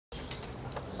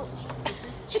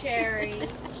Cherry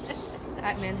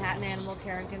at Manhattan Animal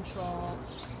Care and Control.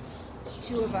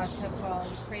 Two of us have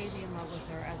fallen crazy in love with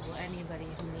her, as will anybody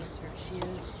who meets her. She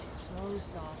is so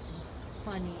soft and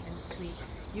funny and sweet.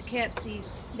 You can't see,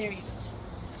 there you go.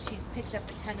 She's picked up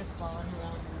a tennis ball on her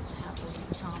own and is happily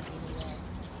chomping away.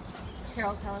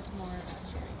 Carol, tell us more about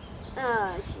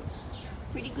Cherry. She's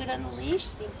pretty good on the leash,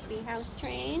 seems to be house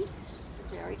trained.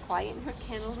 Very quiet in her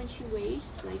kennel when she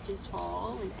waits, nice and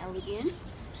tall and elegant.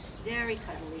 Very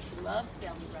cuddly. She loves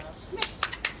belly rubs. Come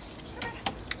here.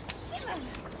 Come on.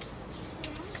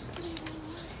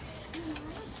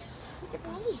 Look at your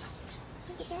bellies.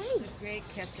 Look at your She's a great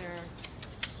kisser.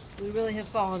 We really have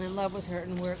fallen in love with her,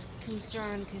 and we're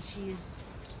concerned because she's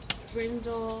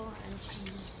brindle and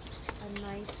she's a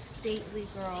nice, stately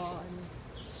girl, and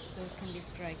those can be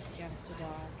strikes against a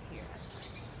dog here.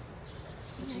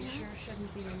 But they sure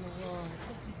shouldn't be in the world.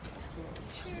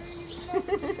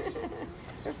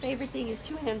 Her favorite thing is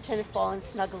chewing on a tennis ball and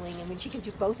snuggling, and when she can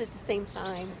do both at the same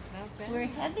time. It's not bad. We're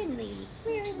heavenly.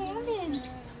 We're in heaven.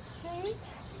 Right?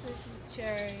 This is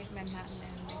Cherry, Manhattan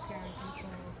Animal Care and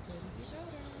Control.